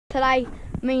Today,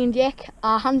 me and Jack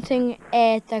are hunting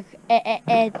at the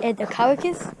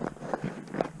Kawekas.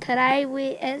 Today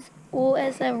all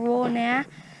is a raw now,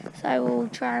 so we'll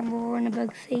try and raw in a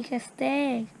big seeker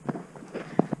stag.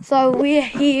 So we're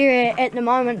here at the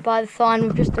moment by the sign.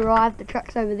 We've just arrived. The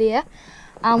truck's over there.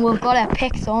 We've got our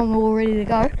packs on. We're all ready to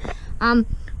go.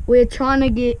 We're trying to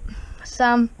get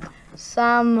some.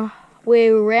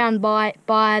 We're around by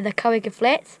the Kawekas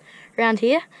flats around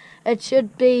here. It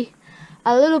should be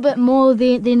a little bit more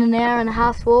than an hour and a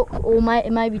half walk, or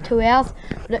maybe 2 hours,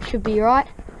 but it should be right.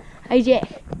 Hey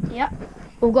Jack. Yep.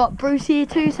 We've got Bruce here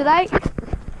too today.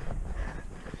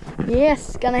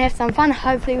 Yes, gonna have some fun.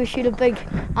 Hopefully we shoot a big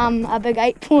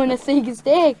 8-pointer seeker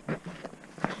stag,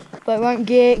 but won't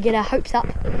get our hopes up.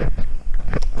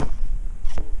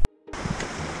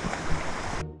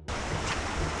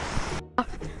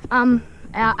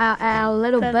 Our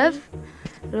little biv,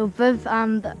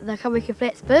 the Kawekas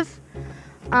flats biv.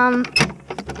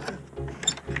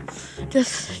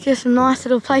 Just a nice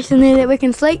little place in there that we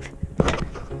can sleep.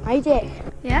 Hey Jack.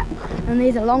 Yeah. And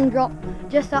there's a long drop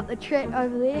just up the track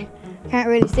over there. Can't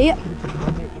really see it.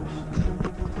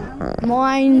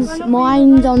 Mine's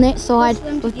on that side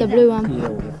with the blue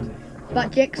one.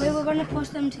 But Jack's. We were going to push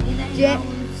them together. Jack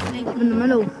up in the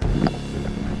middle.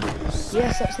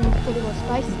 Yes, it's in a pretty good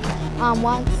space.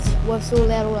 Once we've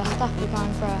sorted out all our stuff, we're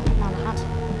going for another hunt.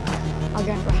 I'll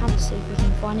go for a hunt to see if we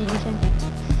can find anything.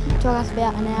 It took us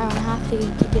about an hour and a half to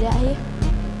get out here.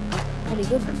 Pretty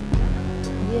good.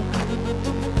 Yeah.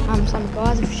 Some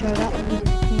guys have showed up. We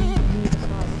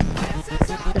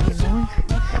just can't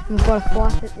we've got a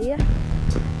fight at there.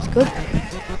 It's good.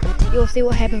 You'll see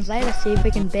what happens later. See if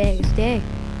we can bag a stag.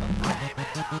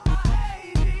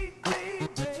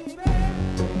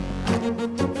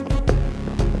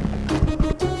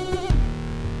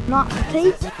 Night for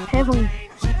tea.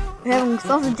 Having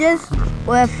sausages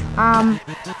with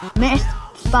mashed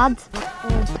spuds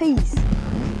and peas.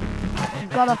 We've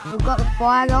got the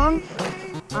fire going.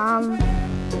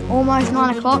 Almost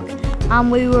 9 o'clock.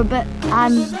 We were a bit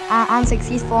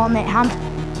unsuccessful on that hunt.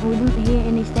 We didn't hear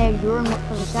any stags roaring, which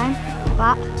was a shame.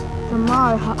 But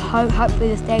tomorrow, hopefully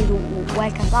the stags will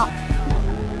wake us up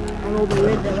and we'll be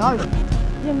ready to go.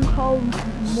 It's a cold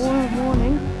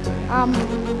morning.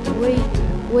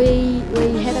 We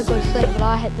had a good sleep, but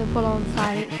I had to put on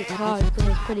some extra clothes because it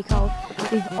was pretty cold.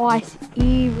 There's ice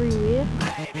everywhere,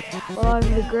 all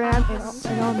over the ground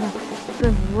and on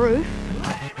the roof.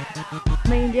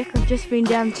 Me and Jack have just been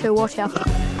down to wash our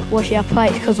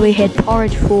plates because we had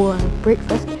porridge for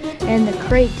breakfast, and the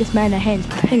creek just made our hands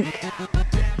pink.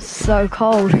 So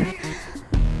cold.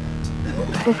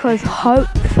 Because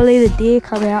hopefully the deer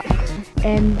come out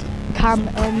and come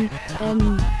in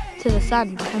to the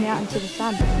sun, come out into the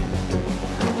sun.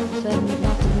 So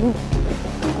nothing more.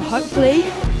 Hopefully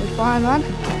we find one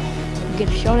and get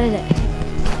a shot at it.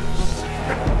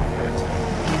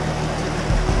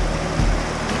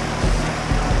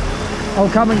 I'll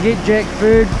come and get Jack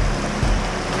food.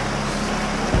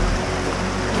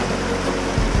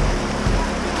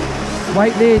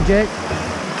 Wait there, Jack.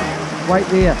 Wait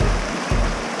there.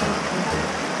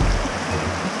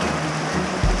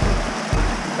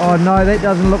 Oh no, that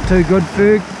doesn't look too good,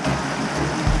 Ferg.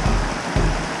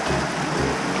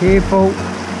 Careful,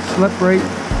 slippery.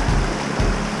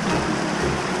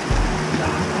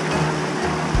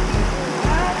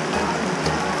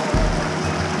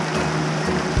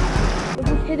 We're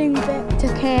just heading back to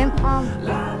camp. We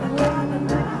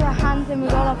went for a hunt and we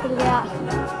got up at about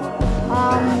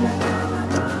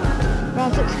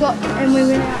around 6 o'clock, and we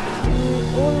went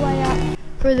out all the way out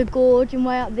through the gorge and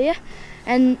way up there,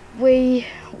 and we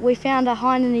found a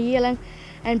hind and a yearling,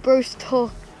 and Bruce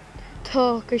took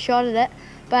a shot at it,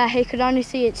 but he could only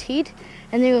see its head,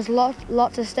 and there was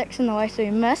lots of sticks in the way, so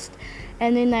he missed,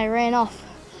 and then they ran off.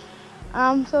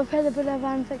 So we've had a bit of an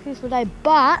unsuccessful day,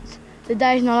 but the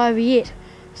day's not over yet.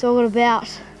 So we've got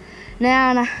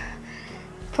about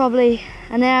probably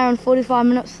an hour and 45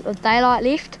 minutes of daylight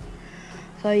left.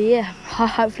 So yeah,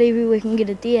 hopefully we can get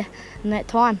a deer in that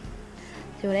time.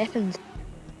 See what happens.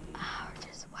 We're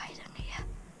just waiting here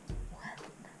with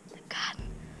the gun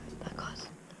because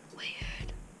we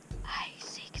heard a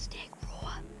seeker stag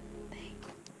roar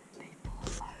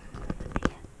before over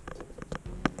there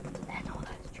and all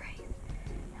those trees,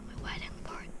 and we're waiting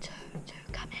for it to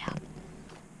come out.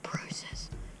 Bruce is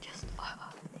just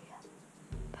over there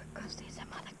because there's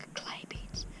some other clay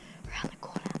beds around the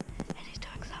corner, and he's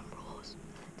doing some roars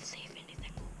to see if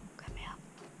anything will come out.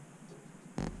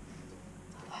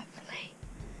 Hopefully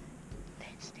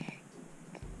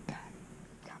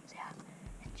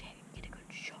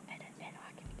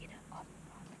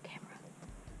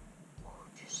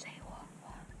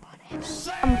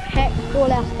Packed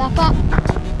all our stuff up,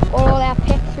 all our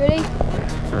packs ready.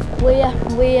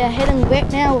 We're heading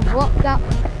back now. We've locked up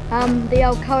the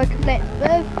old Kawekas flat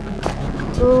bib.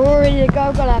 We're all ready to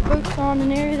go, got our boots on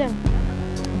and everything.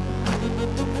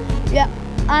 Yeah,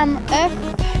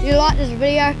 if you like this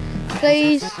video,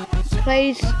 please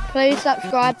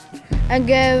subscribe and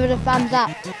give it a thumbs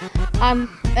up.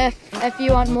 If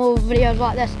you want more videos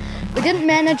like this. We didn't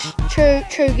manage to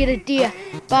get a deer,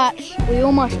 but we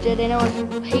almost did, and it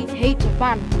was heaps of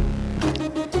fun.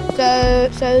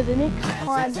 So the next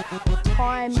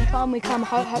time we come,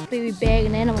 hopefully we bag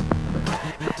an animal.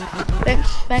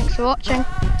 Thanks for watching.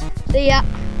 See ya.